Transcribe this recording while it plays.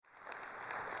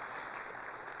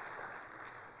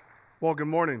Well, good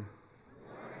morning.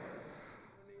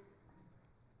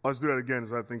 Let's do that again,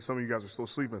 because I think some of you guys are still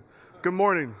sleeping. Good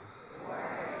morning.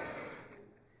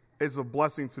 It's a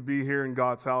blessing to be here in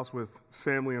God's house with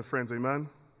family and friends. Amen.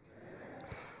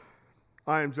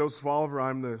 I am Joseph Oliver.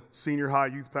 I'm the senior high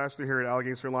youth pastor here at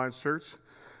Allegheny City Alliance Church.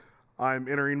 I'm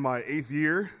entering my 8th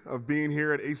year of being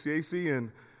here at ACAC,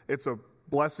 and it's a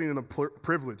blessing and a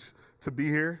privilege to be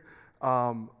here.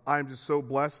 I'm just so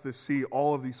blessed to see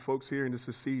all of these folks here and just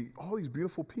to see all these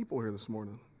beautiful people here this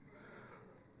morning.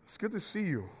 It's good to see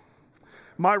you.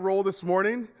 My role this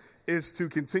morning is to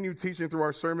continue teaching through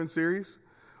our sermon series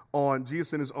on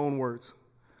Jesus in his own words.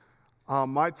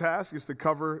 My task is to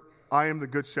cover I am the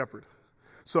Good Shepherd.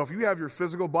 So if you have your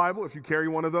physical Bible, if you carry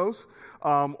one of those,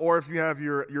 or if you have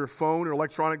your phone or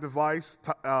electronic device,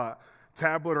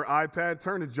 tablet or iPad,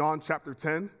 turn to John chapter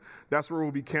 10. That's where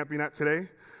we'll be camping at today.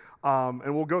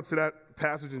 And we'll go to that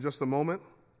passage in just a moment.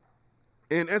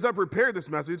 And as I prepared this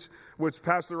message, which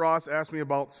Pastor Ross asked me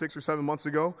about 6 or 7 months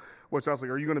ago, which I was like,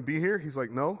 are you going to be here? He's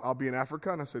like, no, I'll be in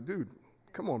Africa. And I said, dude,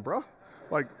 come on, bro.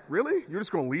 Like, really? You're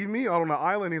just going to leave me out on an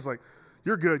island? He's like,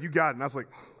 you're good. You got it. And I was like,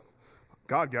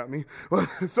 God got me.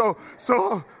 so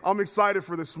I'm excited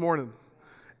for this morning.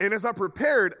 And as I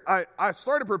prepared, I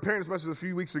started preparing this message a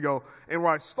few weeks ago. And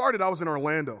where I started, I was in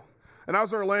Orlando. And I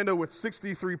was in Orlando with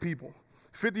 63 people.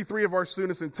 53 of our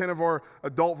students and 10 of our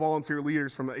adult volunteer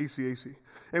leaders from the ACAC.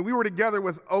 And we were together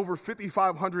with over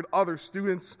 5,500 other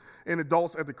students and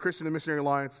adults at the Christian and Missionary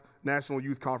Alliance National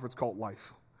Youth Conference called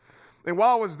Life. And while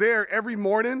I was there, every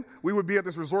morning, we would be at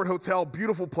this resort hotel,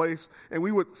 beautiful place, and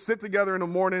we would sit together in the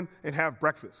morning and have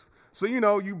breakfast. So,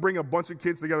 you bring a bunch of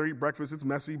kids together, eat breakfast. It's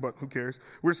messy, but who cares?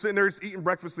 We're sitting there just eating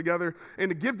breakfast together.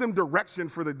 And to give them direction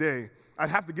for the day, I'd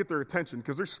have to get their attention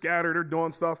because they're scattered, they're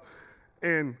doing stuff.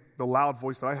 And the loud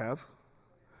voice that I have,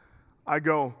 I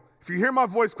go, if you hear my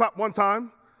voice, clap 1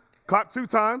 time, clap 2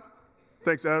 times.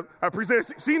 Thanks, Ed. I appreciate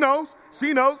it. She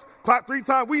knows, clap 3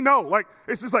 times. We know. Like,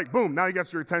 it's just like, boom, now you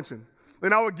got your attention.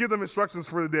 And I would give them instructions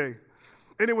for the day.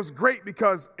 And it was great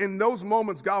because in those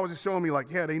moments, God was just showing me like,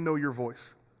 yeah, they know your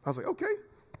voice. I was like, okay,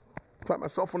 clap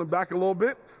myself on the back a little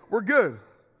bit. We're good.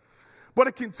 But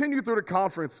it continued through the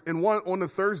conference and on the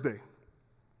Thursday.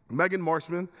 Megan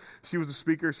Marshman, she was a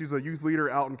speaker. She's a youth leader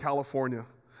out in California.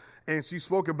 And she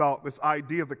spoke about this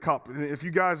idea of the cup. And if you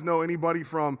guys know anybody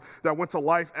that went to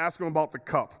Life, ask them about the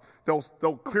cup. They'll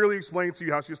clearly explain to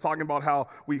you how she was talking about how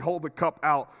we hold the cup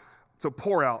out to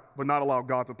pour out, but not allow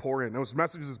God to pour in. Those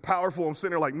messages is powerful. I'm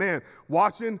sitting there like, man,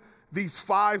 watching these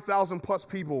 5,000 plus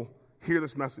people hear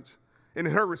this message. And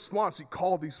in her response, she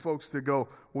called these folks to go,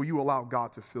 will you allow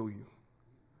God to fill you?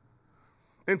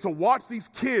 And to watch these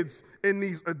kids and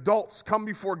these adults come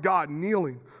before God,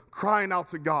 kneeling, crying out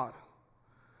to God.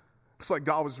 It's like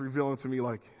God was revealing to me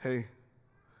like, hey,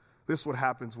 this is what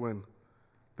happens when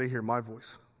they hear my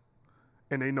voice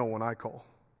and they know when I call.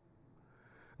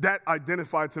 That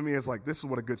identified to me as like, this is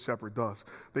what a good shepherd does.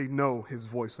 They know his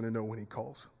voice and they know when he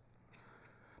calls.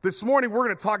 This morning, we're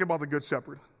going to talk about the good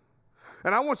shepherd.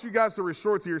 And I want you guys to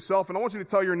reassure it to yourself, and I want you to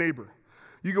tell your neighbor.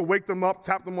 You can wake them up,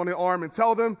 tap them on the arm, and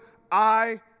tell them,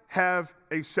 I have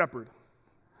a shepherd.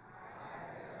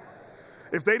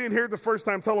 If they didn't hear it the first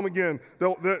time, tell them again.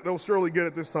 They'll surely get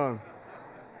it this time.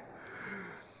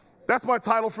 That's my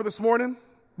title for this morning.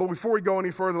 But before we go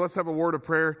any further, let's have a word of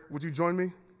prayer. Would you join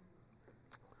me?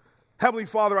 Heavenly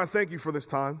Father, I thank you for this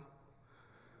time.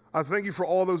 I thank you for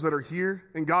all those that are here,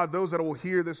 and God, those that will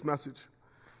hear this message.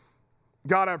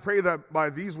 God, I pray that by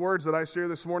these words that I share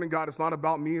this morning, God, it's not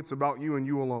about me, it's about you and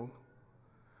you alone.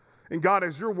 And God,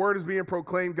 as your word is being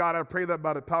proclaimed, God, I pray that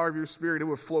by the power of your Spirit, it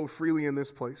would flow freely in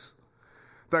this place.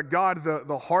 That God,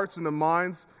 the hearts and the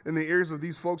minds and the ears of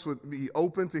these folks would be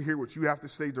open to hear what you have to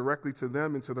say directly to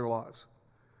them and to their lives.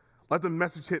 Let the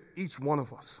message hit each one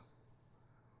of us.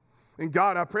 And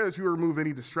God, I pray that you remove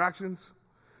any distractions.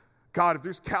 God, if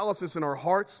there's callousness in our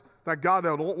hearts, that God,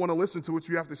 that don't want to listen to what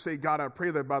you have to say, God, I pray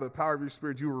that by the power of your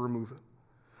Spirit, you will remove it.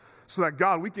 So that,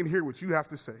 God, we can hear what you have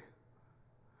to say.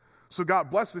 So, God,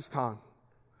 bless this time.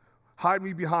 Hide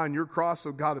me behind your cross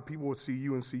so, God, that people will see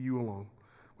you and see you alone.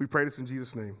 We pray this in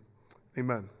Jesus' name.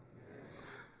 Amen.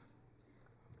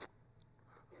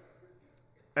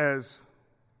 As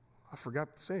I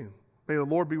forgot the saying, may the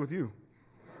Lord be with you.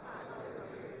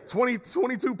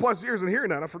 22 plus years in hearing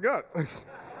that, I forgot.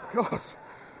 Gosh,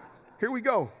 here we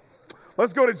go.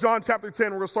 Let's go to John chapter 10.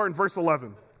 We're going to start in verse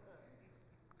 11.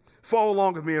 Follow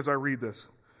along with me as I read this.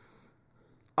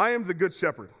 I am the good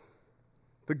shepherd.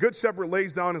 The good shepherd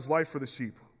lays down his life for the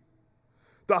sheep.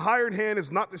 The hired hand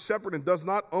is not the shepherd and does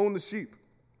not own the sheep.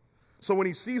 So when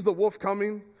he sees the wolf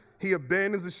coming, he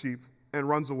abandons the sheep and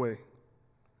runs away.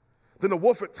 Then the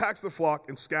wolf attacks the flock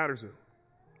and scatters it.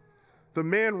 The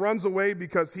man runs away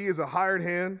because he is a hired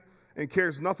hand and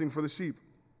cares nothing for the sheep.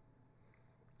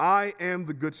 I am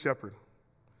the good shepherd.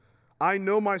 I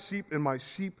know my sheep, and my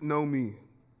sheep know me.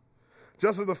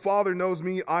 Just as the Father knows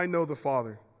me, I know the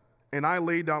Father, and I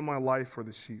lay down my life for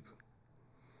the sheep.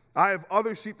 I have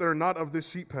other sheep that are not of this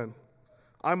sheep pen.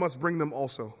 I must bring them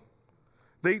also.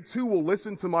 They too will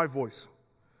listen to my voice,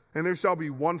 and there shall be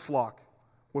one flock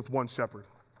with one shepherd.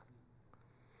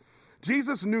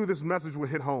 Jesus knew this message would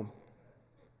hit home.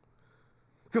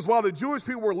 Because while the Jewish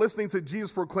people were listening to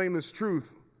Jesus proclaim this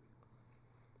truth,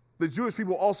 the Jewish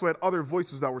people also had other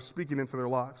voices that were speaking into their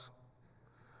lives.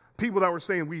 People that were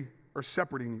saying, we are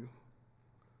shepherding you.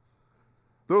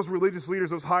 Those religious leaders,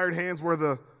 those hired hands, were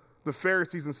the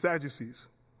Pharisees and Sadducees.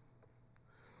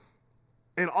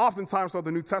 And oftentimes throughout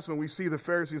the New Testament, we see the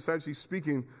Pharisees and Sadducees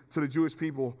speaking to the Jewish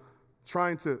people,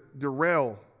 trying to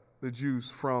derail the Jews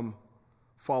from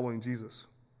following Jesus.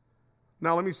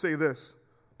 Now, let me say this.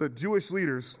 The Jewish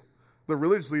leaders, the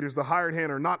religious leaders, the hired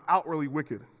hand, are not outwardly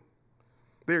wicked.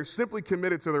 They are simply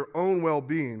committed to their own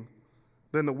well-being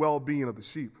than the well-being of the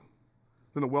sheep,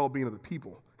 than the well-being of the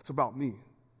people. It's about me,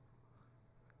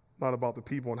 not about the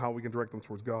people and how we can direct them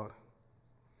towards God.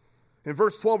 In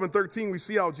verse 12 and 13, we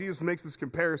see how Jesus makes this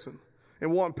comparison,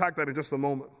 and we'll unpack that in just a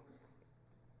moment.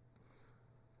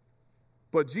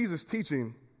 But Jesus'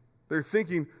 teaching, they're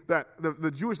thinking that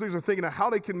the Jewish leaders are thinking of how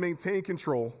they can maintain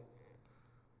control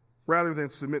rather than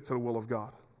submit to the will of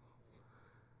God.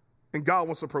 And God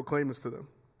wants to proclaim this to them.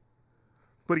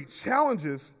 But he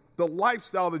challenges the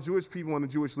lifestyle of the Jewish people and the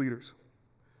Jewish leaders.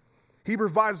 He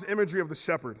provides the imagery of the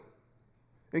shepherd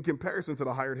in comparison to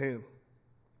the hired hand.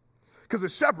 Because the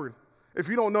shepherd, if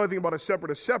you don't know anything about a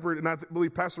shepherd, and I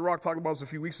believe Pastor Rock talked about this a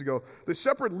few weeks ago, the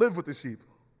shepherd lived with the sheep,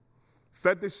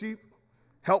 fed the sheep,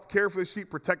 helped care for the sheep,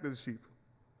 protected the sheep.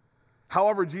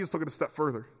 However, Jesus took it a step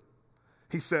further.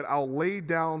 He said, I'll lay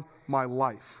down my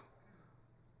life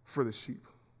for the sheep.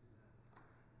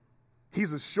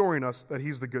 He's assuring us that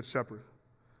he's the good shepherd.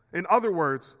 In other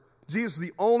words, Jesus is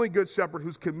the only good shepherd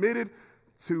who's committed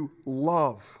to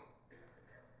love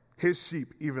his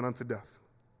sheep even unto death.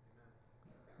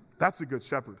 That's a good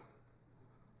shepherd.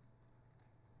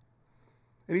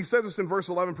 And he says this in verse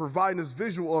 11, providing this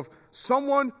visual of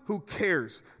someone who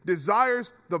cares,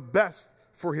 desires the best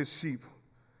for his sheep.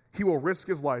 He will risk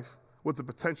his life with the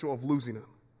potential of losing it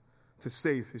to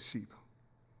save his sheep.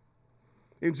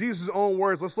 In Jesus' own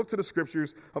words, let's look to the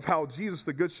scriptures of how Jesus,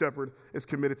 the good shepherd, is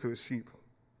committed to his sheep.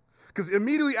 Because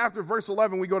immediately after verse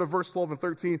 11, we go to verse 12 and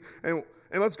 13, and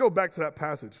let's go back to that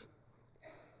passage.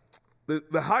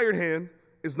 The hired hand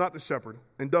is not the shepherd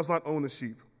and does not own the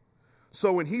sheep.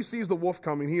 So when he sees the wolf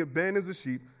coming, he abandons the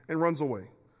sheep and runs away.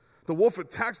 The wolf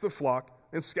attacks the flock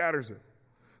and scatters it.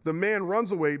 The man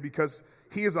runs away because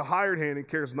he is a hired hand and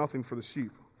cares nothing for the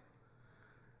sheep.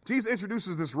 Jesus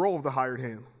introduces this role of the hired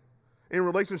hand in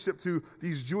relationship to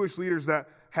these Jewish leaders that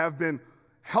have been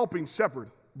helping shepherd,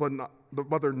 but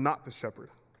they're not the shepherd.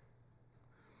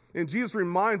 And Jesus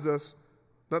reminds us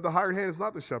that the hired hand is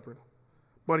not the shepherd,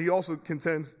 but he also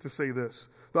contends to say this.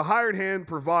 The hired hand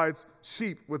provides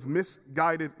sheep with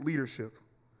misguided leadership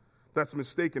that's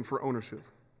mistaken for ownership.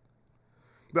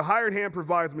 The hired hand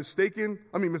provides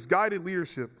misguided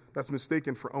leadership that's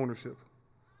mistaken for ownership.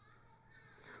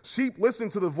 Sheep listen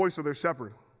to the voice of their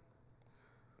shepherd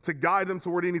to guide them to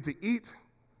where they need to eat,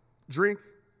 drink,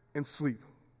 and sleep.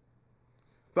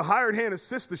 The hired hand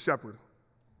assists the shepherd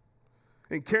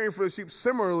in caring for the sheep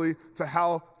similarly to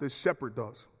how the shepherd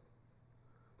does.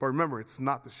 But remember, it's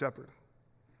not the shepherd.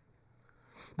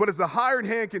 But as the hired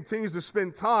hand continues to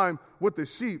spend time with the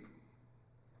sheep,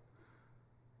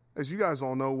 as you guys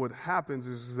all know, what happens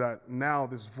is that now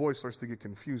this voice starts to get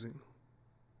confusing.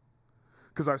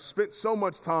 Because I've spent so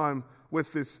much time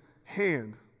with this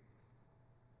hand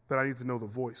that I need to know the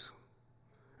voice.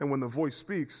 And when the voice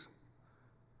speaks,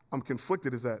 I'm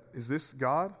conflicted. Is this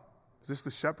God? Is this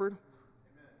the shepherd?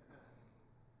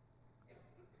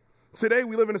 Today,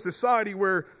 we live in a society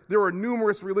where there are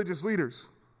numerous religious leaders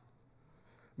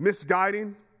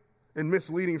misguiding and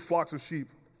misleading flocks of sheep.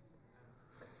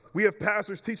 We have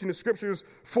pastors teaching the scriptures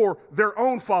for their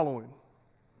own following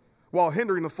while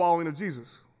hindering the following of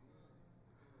Jesus.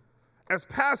 As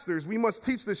pastors, we must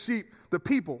teach the sheep, the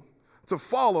people, to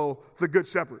follow the good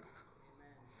shepherd,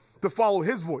 to follow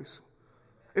his voice.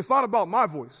 It's not about my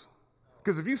voice,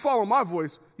 because if you follow my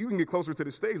voice, you can get closer to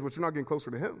the stage, but you're not getting closer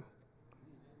to him.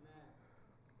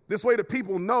 This way the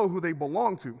people know who they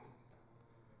belong to,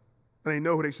 and they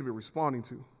know who they should be responding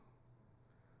to.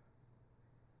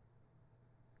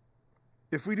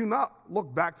 If we do not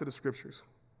look back to the scriptures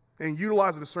and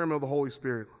utilize the discernment of the Holy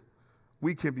Spirit,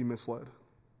 we can be misled.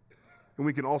 And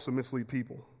we can also mislead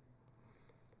people.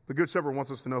 The Good Shepherd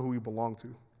wants us to know who we belong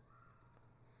to.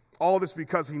 All this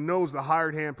because he knows the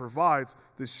hired hand provides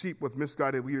the sheep with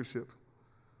misguided leadership.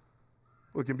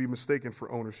 It can be mistaken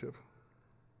for ownership.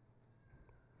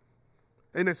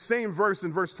 In the same verse,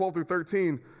 in verse 12 through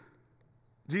 13,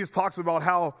 Jesus talks about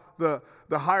how the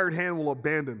hired hand will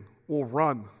abandon, will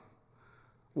run,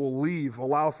 will leave,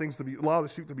 allow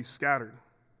the sheep to be scattered.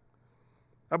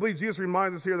 I believe Jesus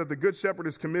reminds us here that the Good Shepherd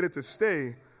is committed to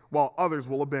stay while others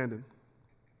will abandon.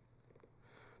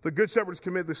 The Good Shepherd is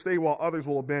committed to stay while others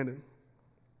will abandon.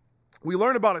 We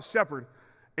learn about a shepherd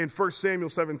in 1 Samuel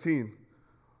 17.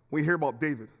 We hear about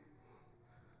David.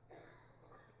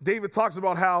 David talks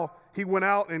about how he went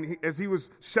out and as he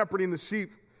was shepherding the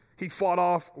sheep, he fought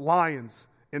off lions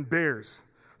and bears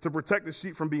to protect the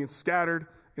sheep from being scattered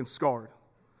and scarred.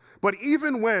 But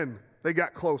even when they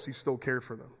got close, he still cared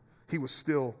for them. He was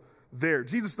still there.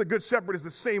 Jesus, the Good Shepherd, is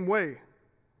the same way.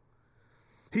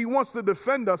 He wants to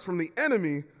defend us from the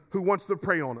enemy who wants to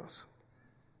prey on us.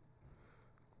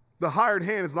 The hired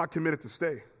hand is not committed to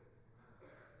stay.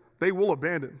 They will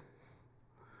abandon.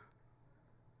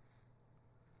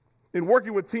 In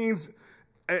working with teens,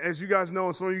 as you guys know,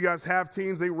 and some of you guys have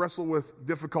teens, they wrestle with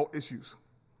difficult issues,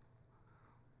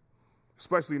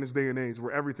 especially in this day and age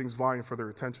where everything's vying for their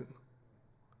attention.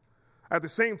 At the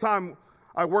same time,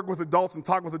 I work with adults and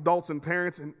talk with adults and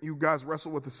parents, and you guys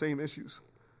wrestle with the same issues,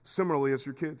 similarly as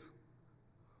your kids.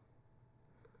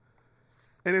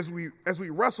 And as we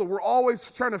wrestle, we're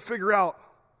always trying to figure out,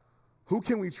 who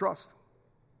can we trust?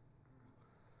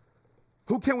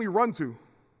 Who can we run to?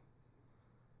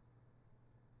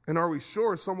 And are we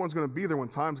sure someone's going to be there when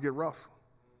times get rough?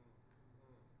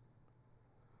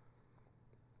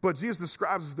 But Jesus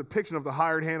describes this depiction of the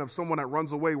hired hand of someone that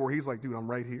runs away where he's like, dude, I'm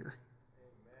right here.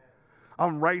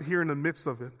 I'm right here in the midst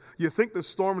of it. You think the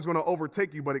storm is going to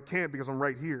overtake you, but it can't because I'm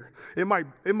right here. It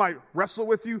might wrestle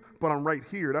with you, but I'm right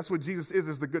here. That's what Jesus is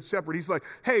as the Good Shepherd. He's like,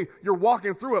 hey, you're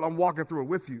walking through it. I'm walking through it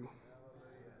with you.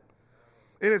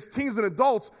 And as teens and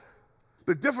adults,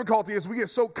 the difficulty is we get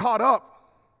so caught up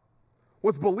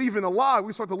with believing a lie,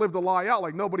 we start to live the lie out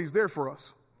like nobody's there for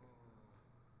us.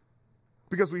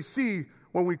 Because we see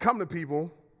when we come to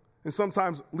people, and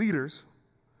sometimes leaders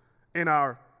in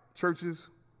our churches,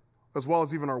 as well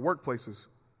as even our workplaces,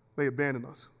 they abandon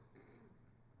us.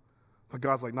 But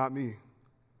God's like, not me.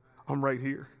 I'm right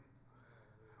here.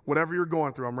 Whatever you're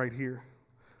going through, I'm right here.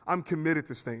 I'm committed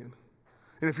to staying.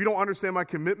 And if you don't understand my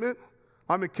commitment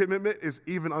is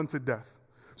even unto death.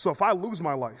 So if I lose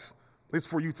my life, it's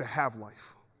for you to have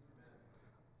life.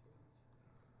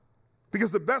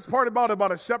 Because the best part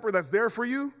about a shepherd that's there for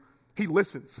you, he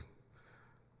listens.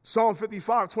 Psalm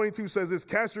 55:22 says this,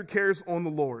 cast your cares on the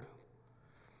Lord,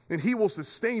 and he will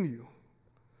sustain you.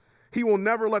 He will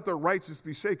never let the righteous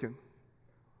be shaken.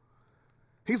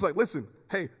 He's like, listen,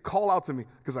 hey, call out to me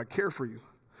because I care for you.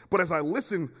 But as I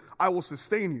listen, I will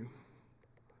sustain you.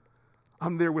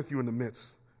 I'm there with you in the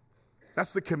midst.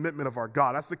 That's the commitment of our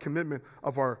God. That's the commitment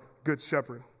of our Good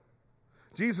Shepherd.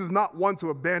 Jesus is not one to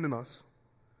abandon us.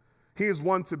 He is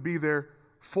one to be there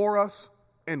for us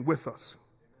and with us.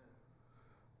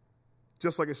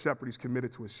 Just like a shepherd, he's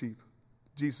committed to his sheep.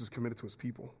 Jesus is committed to his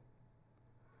people.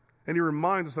 And he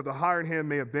reminds us that the hired hand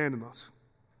may abandon us,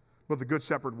 but the Good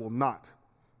Shepherd will not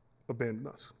abandon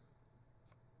us.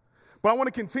 But I want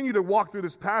to continue to walk through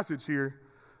this passage here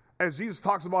as Jesus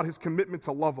talks about his commitment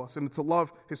to love us and to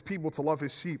love his people, to love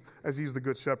his sheep as he's the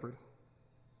Good Shepherd.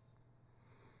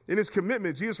 In his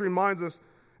commitment, Jesus reminds us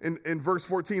in verse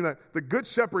 14 that the Good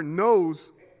Shepherd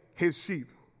knows his sheep,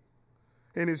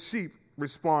 and his sheep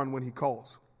respond when he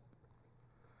calls.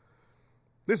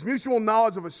 This mutual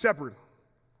knowledge of a shepherd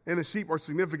and the sheep are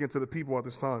significant to the people at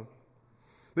this time.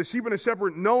 The sheep and the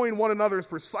shepherd knowing one another is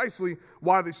precisely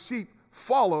why the sheep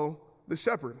follow the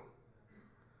shepherd.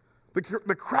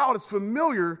 The crowd is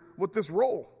familiar with this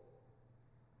role.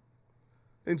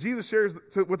 And Jesus shares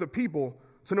with the people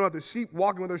to know that the sheep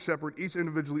walking with their shepherd, each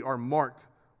individually are marked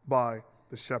by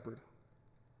the shepherd.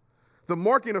 The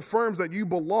marking affirms that you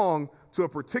belong to a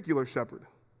particular shepherd.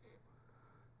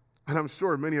 And I'm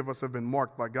sure many of us have been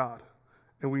marked by God.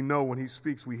 And we know when he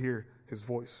speaks, we hear his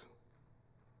voice.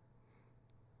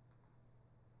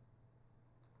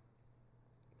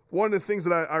 One of the things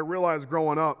that I realized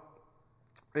growing up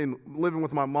and living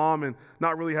with my mom and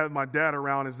not really having my dad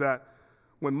around is that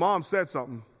when mom said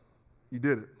something, you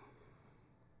did it.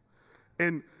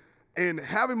 And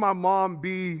having my mom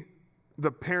be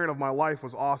the parent of my life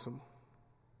was awesome.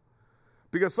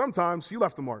 Because sometimes she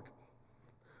left a mark.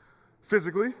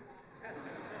 Physically.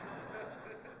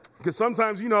 Because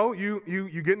sometimes,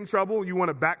 you get in trouble, you want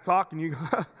to back talk, and you,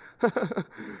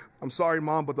 I'm sorry,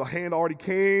 Mom, but the hand already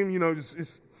came,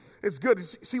 it's good.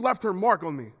 She left her mark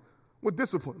on me with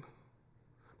discipline,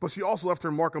 but she also left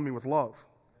her mark on me with love.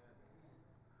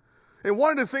 And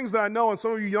one of the things that I know, and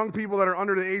some of you young people that are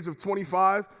under the age of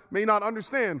 25 may not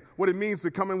understand what it means to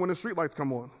come in when the streetlights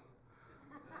come on.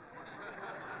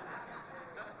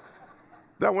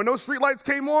 That when those streetlights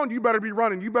came on, you better be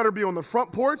running. You better be on the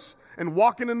front porch and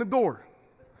walking in the door.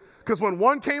 Because when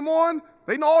one came on,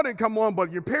 they know it didn't come on,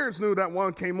 but your parents knew that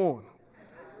one came on.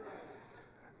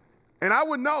 And I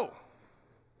would know.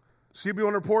 She'd be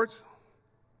on her porch.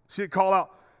 She'd call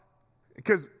out,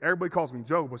 because everybody calls me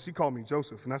Joe, but she called me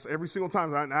Joseph. And that's every single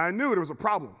time. I knew there was a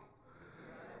problem.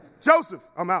 Joseph,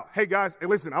 I'm out. Hey, guys, hey,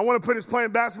 listen, I want to finish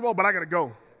playing basketball, but I got to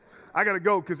go. I got to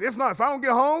go, because if not, if I don't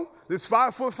get home, this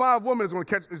 5'5" woman is going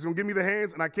to give me the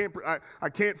hands, and I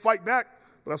can't fight back,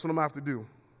 but that's what I'm going to have to do.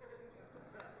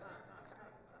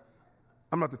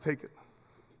 I'm going to have to take it.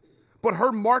 But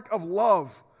her mark of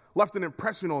love left an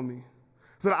impression on me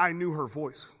that I knew her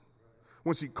voice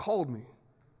when she called me,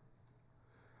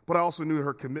 but I also knew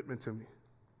her commitment to me.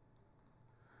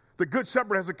 The Good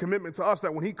Shepherd has a commitment to us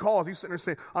that when he calls, he's sitting there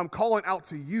saying, I'm calling out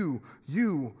to you,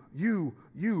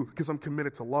 because I'm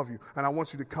committed to love you. And I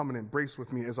want you to come and embrace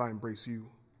with me as I embrace you.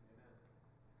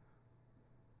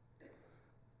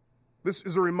 This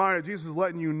is a reminder. Jesus is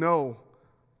letting you know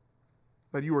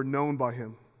that you are known by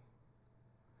him.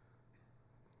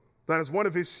 That as one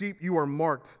of his sheep, you are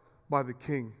marked by the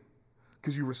King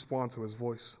because you respond to his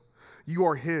voice. You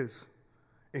are his,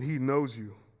 and he knows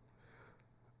you.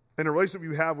 In the relationship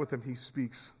you have with him, he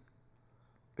speaks,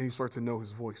 and you start to know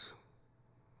his voice.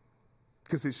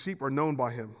 Because his sheep are known by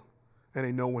him, and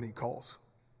they know when he calls.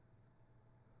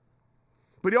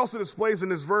 But he also displays in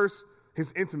this verse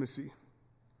his intimacy.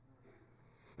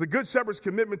 The Good Shepherd's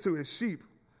commitment to his sheep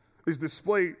is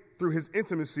displayed through his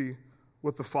intimacy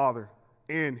with the Father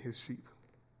and his sheep.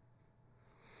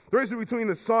 The relationship between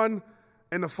the Son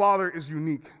and the Father is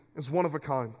unique. It's one of a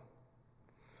kind.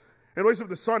 And the relationship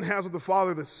the Son has with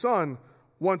the Son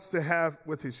wants to have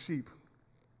with his sheep.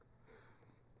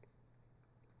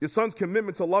 The Son's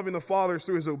commitment to loving the Father is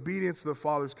through his obedience to the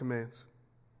Father's commands.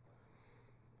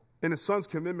 And the Son's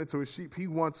commitment to his sheep, he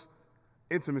wants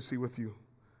intimacy with you.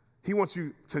 He wants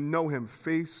you to know him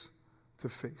face to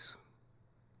face.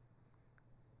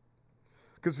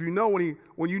 Because if you know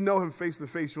when you know him face to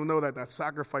face, you'll know that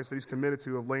sacrifice that he's committed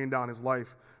to of laying down his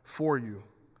life for you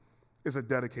is a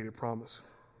dedicated promise.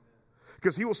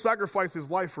 Because he will sacrifice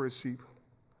his life for his sheep.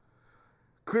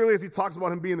 Clearly, as he talks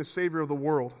about him being the Savior of the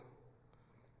world,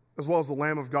 as well as the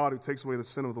Lamb of God who takes away the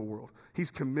sin of the world,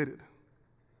 he's committed.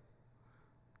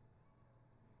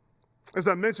 As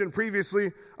I mentioned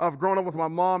previously, I've grown up with my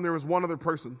mom. There was one other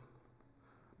person,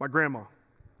 my grandma.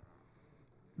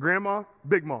 Grandma,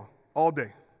 Big Ma, all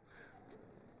day.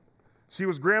 She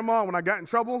was grandma when I got in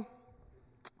trouble.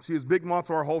 She was Big Ma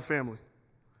to our whole family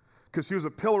because she was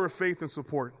a pillar of faith and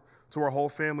support to our whole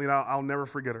family, and I'll never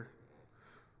forget her.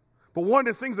 But one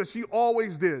of the things that she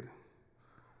always did,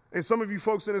 and some of you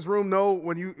folks in this room know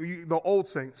when the old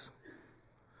saints,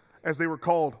 as they were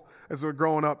called, as they were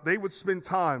growing up, they would spend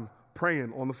time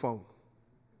praying on the phone.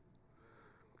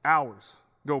 Hours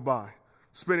go by,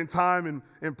 spending time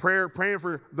in prayer, praying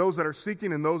for those that are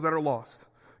seeking and those that are lost,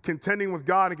 contending with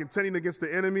God and contending against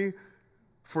the enemy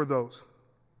for those.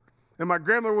 And my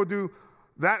grandmother would do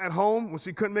that at home when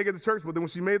she couldn't make it to church, but then when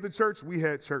she made it to church, we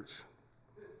had church.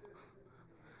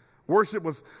 Worship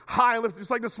was high and lifted. Just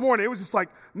like this morning, it was just like,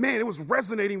 man, it was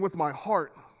resonating with my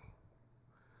heart.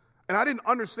 And I didn't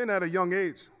understand that at a young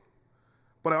age,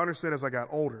 but I understood as I got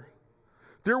older.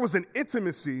 There was an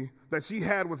intimacy that she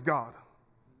had with God.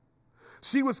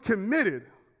 She was committed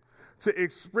to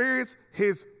experience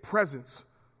his presence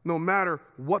no matter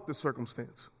what the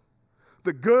circumstance.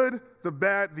 The good, the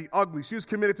bad, the ugly. She was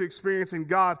committed to experiencing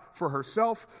God for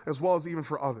herself as well as even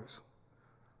for others.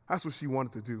 That's what she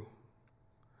wanted to do.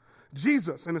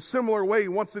 Jesus, in a similar way,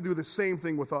 wants to do the same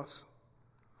thing with us.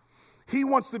 He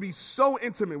wants to be so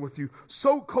intimate with you,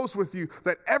 so close with you,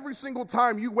 that every single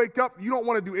time you wake up, you don't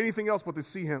want to do anything else but to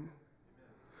see him.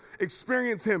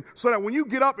 Experience him, so that when you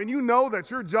get up and you know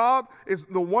that your job is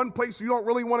the one place you don't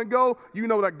really want to go, you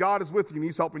know that God is with you and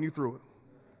he's helping you through it.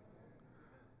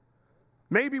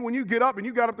 Maybe when you get up and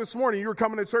you got up this morning, you were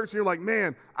coming to church and you're like,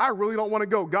 man, I really don't want to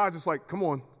go. God's just like, come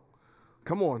on.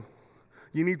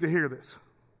 You need to hear this.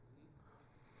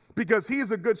 Because he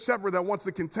is a good shepherd that wants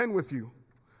to contend with you,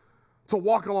 to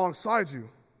walk alongside you,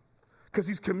 because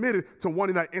he's committed to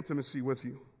wanting that intimacy with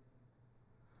you.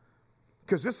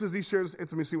 Because just as he shares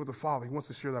intimacy with the Father, he wants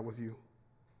to share that with you.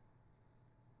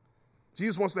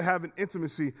 Jesus wants to have an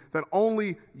intimacy that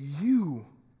only you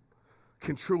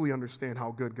can truly understand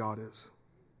how good God is.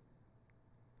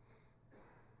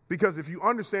 Because if you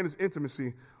understand his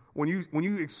intimacy, when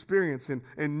you experience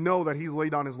and know that he's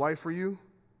laid down his life for you,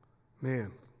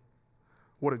 man,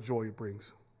 what a joy it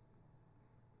brings.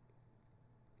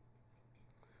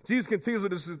 Jesus continues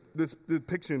with this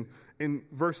depiction in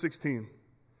verse 16.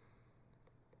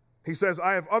 He says,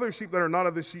 I have other sheep that are not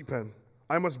of this sheep pen.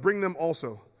 I must bring them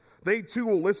also. They too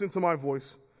will listen to my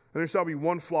voice, and there shall be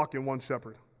one flock and one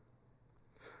shepherd.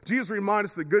 Jesus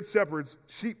reminds us the good shepherd's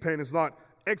sheep pen is not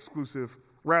exclusive,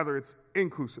 rather it's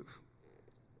inclusive.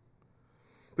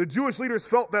 The Jewish leaders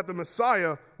felt that the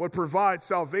Messiah would provide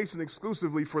salvation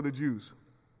exclusively for the Jews.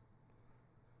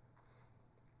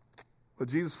 But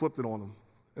Jesus flipped it on them,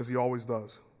 as he always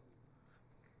does.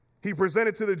 He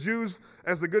presented to the Jews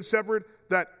as the good shepherd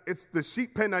that it's the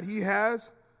sheep pen that he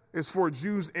has is for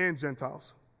Jews and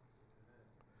Gentiles.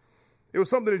 It was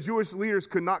something the Jewish leaders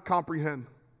could not comprehend.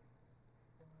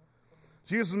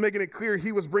 Jesus was making it clear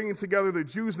he was bringing together the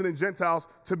Jews and the Gentiles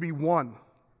to be one,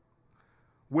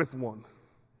 with one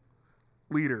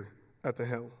leader at the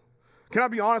helm. Can I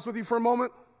be honest with you for a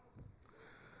moment?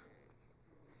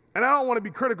 And I don't want to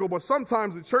be critical, but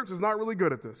sometimes the church is not really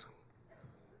good at this.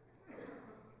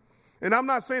 And I'm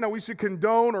not saying that we should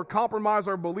condone or compromise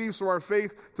our beliefs or our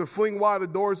faith to fling wide the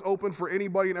doors open for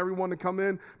anybody and everyone to come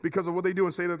in because of what they do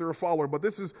and say that they're a follower. But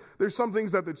there's some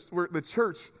things that the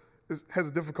church has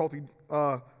a difficulty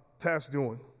task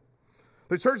doing.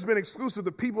 The church has been exclusive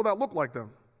to people that look like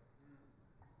them.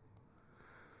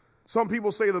 Some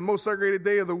people say the most segregated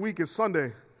day of the week is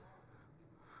Sunday,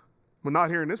 but not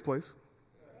here in this place.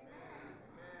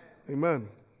 Amen.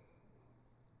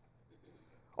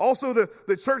 Also, the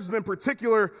church has been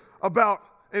particular about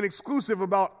and exclusive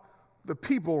about the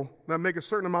people that make a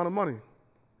certain amount of money.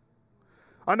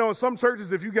 I know in some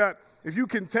churches, if you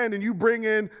contend and you bring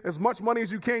in as much money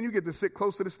as you can, you get to sit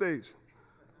close to the stage.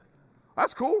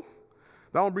 That's cool.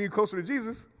 That won't bring you closer to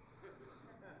Jesus.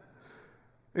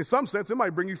 In some sense, it might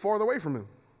bring you farther away from him.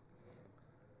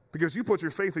 Because you put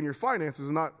your faith in your finances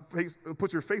and not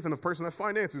put your faith in the person that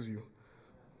finances you.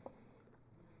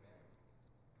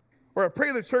 Or I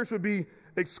pray the church would be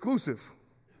inclusive,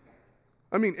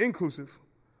 rather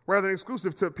than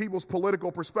exclusive to people's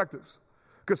political perspectives.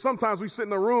 Because sometimes we sit in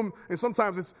the room and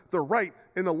sometimes it's the right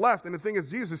and the left. And the thing is,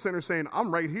 Jesus is sitting there saying,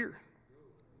 I'm right here.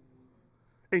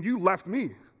 And you left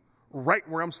me right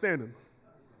where I'm standing.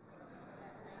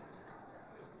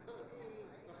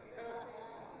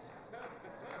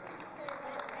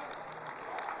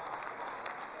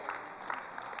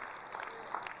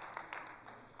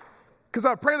 Because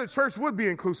I pray the church would be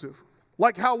inclusive,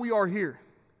 like how we are here.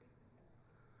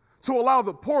 To allow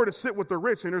the poor to sit with the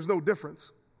rich and there's no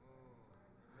difference.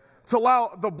 To allow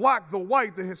the black, the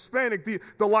white, the Hispanic,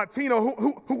 the Latino,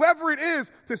 whoever it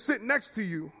is to sit next to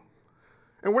you.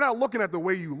 And we're not looking at the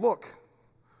way you look.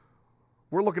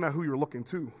 We're looking at who you're looking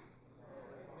to.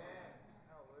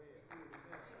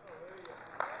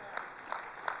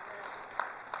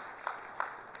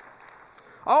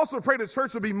 I also pray the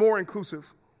church would be more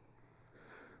inclusive.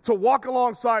 To walk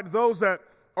alongside those that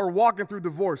are walking through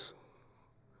divorce.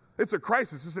 It's a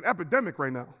crisis. It's an epidemic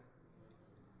right now.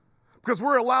 Because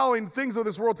we're allowing things of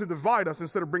this world to divide us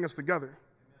instead of bring us together.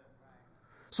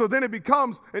 So then it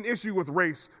becomes an issue with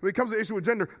race. It becomes an issue with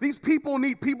gender. These people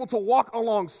need people to walk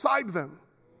alongside them.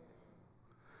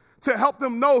 To help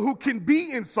them know who can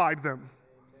be inside them.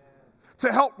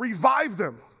 To help revive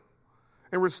them.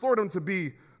 And restore them to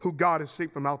be who God has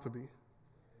shaped them out to be.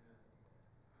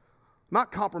 Not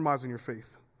compromising your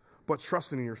faith, but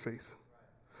trusting in your faith.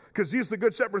 Because Jesus, the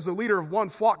good shepherd, is the leader of one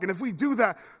flock. And if we do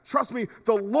that, trust me,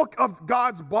 the look of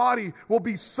God's body will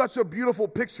be such a beautiful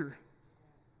picture.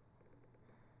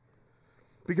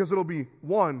 Because it'll be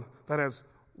one that has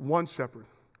one shepherd.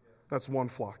 That's one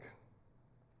flock.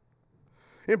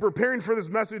 In preparing for this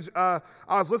message, I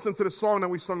was listening to the song that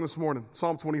we sung this morning,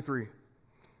 Psalm 23.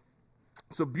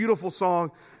 It's a beautiful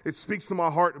song. It speaks to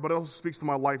my heart, but it also speaks to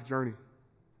my life journey.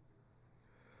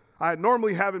 I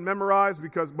normally have it memorized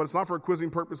but it's not for a quizzing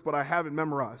purpose, but I have it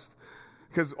memorized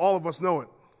because all of us know it.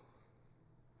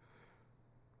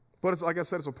 But it's, like I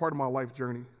said, it's a part of my life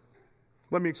journey.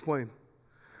 Let me explain.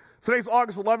 Today's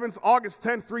August 11th. August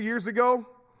 10th, 3 years ago,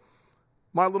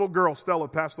 my little girl, Stella,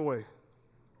 passed away.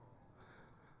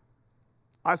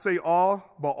 I say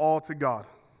all, but all to God.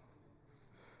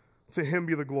 To him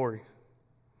be the glory.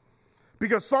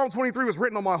 Because Psalm 23 was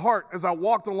written on my heart as I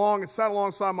walked along and sat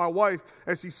alongside my wife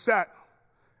as she sat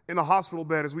in a hospital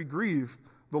bed as we grieved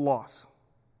the loss.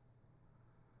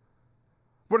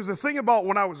 But there's a thing about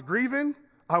when I was grieving,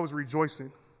 I was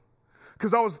rejoicing.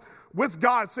 because I was with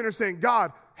God, sitting there saying,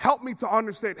 God, help me to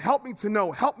understand, help me to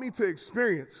know, help me to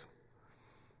experience.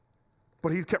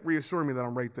 But he kept reassuring me that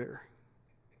I'm right there,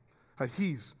 that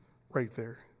he's right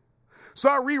there. So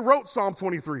I rewrote Psalm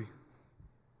 23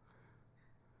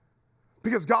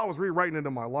 because God was rewriting it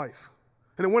into my life.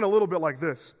 And it went a little bit like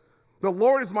this. The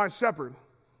Lord is my shepherd.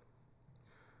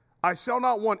 I shall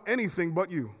not want anything but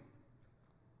you.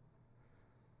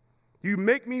 You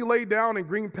make me lay down in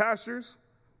green pastures.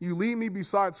 You lead me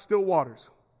beside still waters.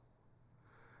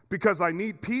 Because I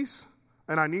need peace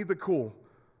and I need the cool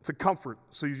to comfort,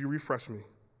 so you refresh me.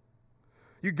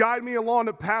 You guide me along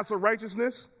the paths of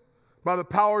righteousness by the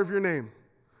power of your name.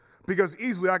 Because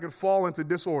easily I could fall into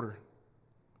disorder.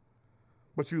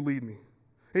 But you lead me.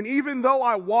 And even though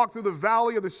I walk through the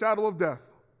valley of the shadow of death,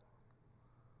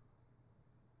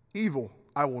 evil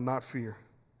I will not fear.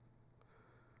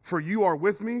 For you are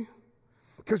with me,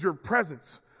 because your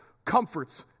presence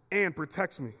comforts and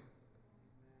protects me.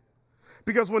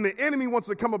 Because when the enemy wants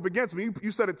to come up against me, you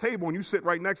set a table and you sit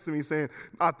right next to me saying,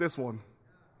 not this one.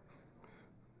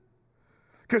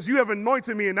 Because you have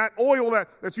anointed me, and that oil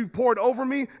that you've poured over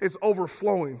me is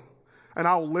overflowing. And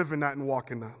I will live in that and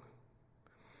walk in that.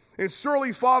 And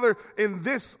surely, Father, in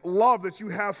this love that you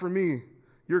have for me,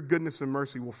 your goodness and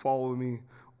mercy will follow me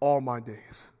all my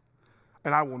days.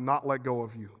 And I will not let go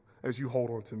of you as you hold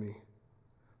on to me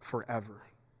forever.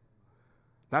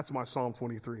 That's my Psalm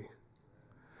 23.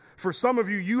 For some of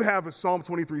you, you have a Psalm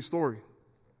 23 story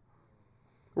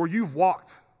where you've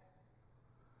walked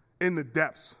in the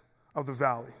depths of the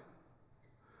valley.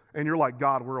 And you're like,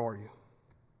 God, where are you?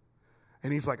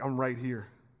 And he's like, I'm right here.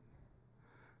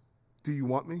 Do you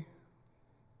want me?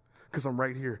 Because I'm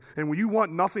right here. And when you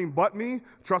want nothing but me,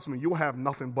 trust me, you'll have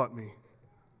nothing but me.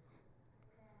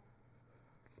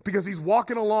 Because he's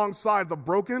walking alongside the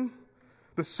broken,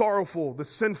 the sorrowful, the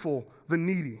sinful, the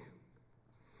needy.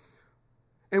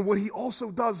 And what he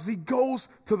also does is he goes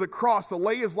to the cross to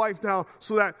lay his life down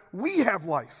so that we have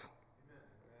life.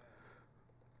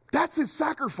 That's his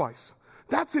sacrifice.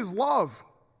 That's his love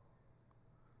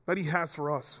that he has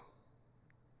for us.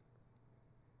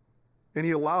 And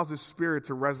he allows his spirit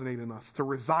to resonate in us, to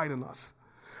reside in us,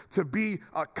 to be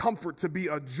a comfort, to be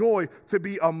a joy, to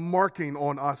be a marking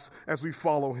on us as we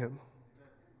follow him.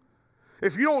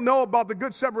 If you don't know about the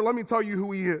Good Shepherd, let me tell you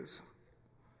who he is.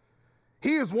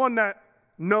 He is one that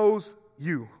knows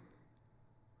you.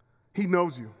 He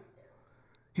knows you.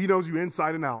 He knows you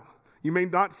inside and out. You may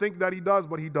not think that he does,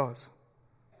 but he does.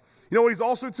 You know what he's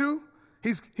also too?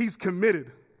 He's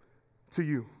committed to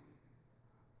you.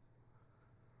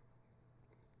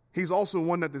 He's also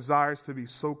one that desires to be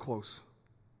so close.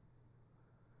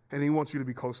 And he wants you to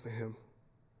be close to him.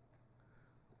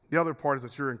 The other part is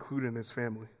that you're included in his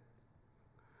family.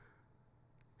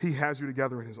 He has you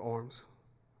together in his arms.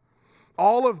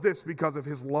 All of this because of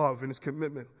his love and his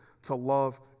commitment to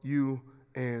love you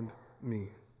and me,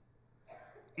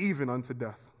 even unto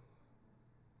death.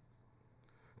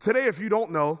 Today, if you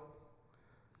don't know,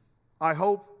 I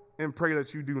hope and pray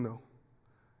that you do know.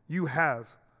 You have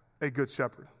a good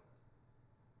shepherd.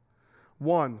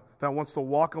 One that wants to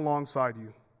walk alongside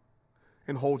you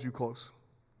and hold you close.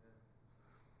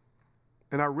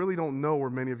 And I really don't know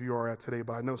where many of you are at today,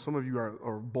 but I know some of you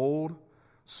are bold,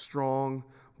 strong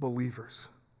believers.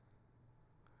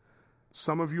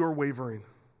 Some of you are wavering.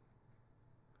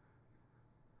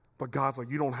 But God's like,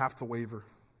 you don't have to waver.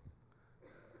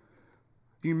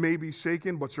 You may be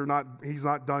shaken, but he's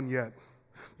not done yet.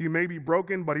 You may be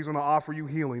broken, but he's going to offer you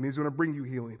healing. He's going to bring you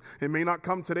healing. It may not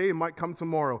come today. It might come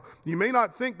tomorrow. You may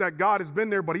not think that God has been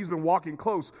there, but he's been walking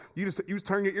close. You just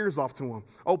turn your ears off to him.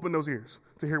 Open those ears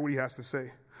to hear what he has to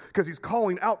say. Because he's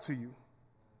calling out to you.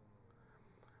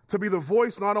 To be the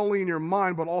voice not only in your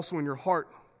mind, but also in your heart.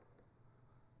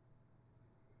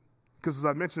 Because as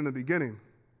I mentioned in the beginning,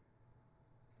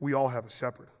 we all have a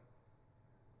shepherd.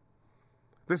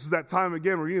 This is that time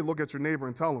again where you need to look at your neighbor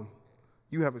and tell him,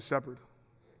 you have a shepherd.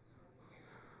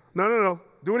 No.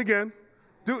 Do it again.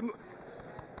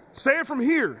 Say it from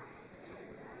here.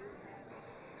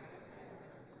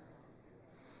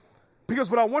 Because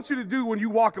what I want you to do when you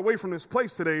walk away from this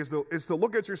place today is to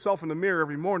look at yourself in the mirror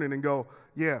every morning and go,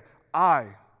 yeah, I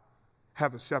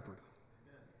have a shepherd.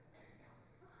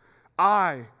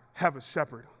 I have a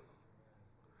shepherd.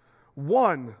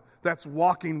 One that's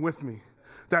walking with me,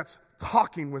 that's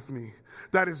talking with me,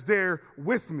 that is there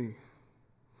with me,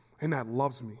 and that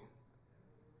loves me.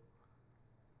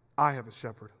 I have a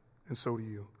shepherd, and so do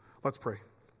you. Let's pray.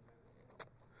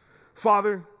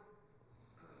 Father,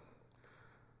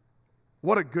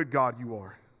 what a good God you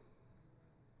are.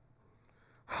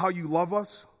 How you love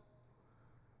us.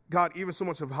 God, even so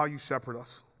much of how you shepherd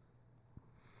us.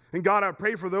 And God, I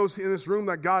pray for those in this room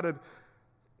that God had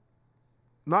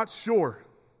not sure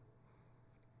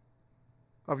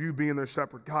of you being their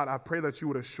shepherd. God, I pray that you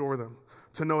would assure them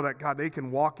to know that, God, they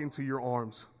can walk into your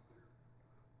arms.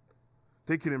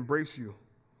 They can embrace you.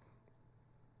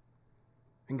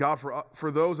 And God,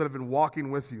 for those that have been walking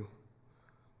with you,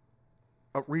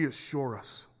 reassure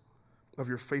us of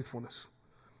your faithfulness.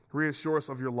 Reassure us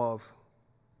of your love.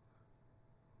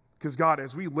 Because God,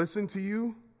 as we listen to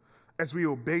you, as we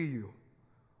obey you,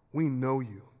 we know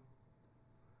you.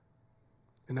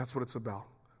 And that's what it's about,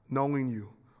 knowing you,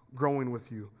 growing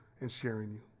with you, and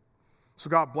sharing you. So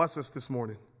God, bless us this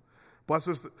morning. Bless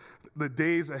us the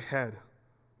days ahead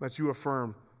that you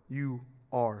affirm you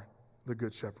are the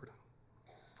good shepherd.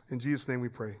 In Jesus' name we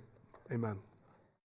pray. Amen.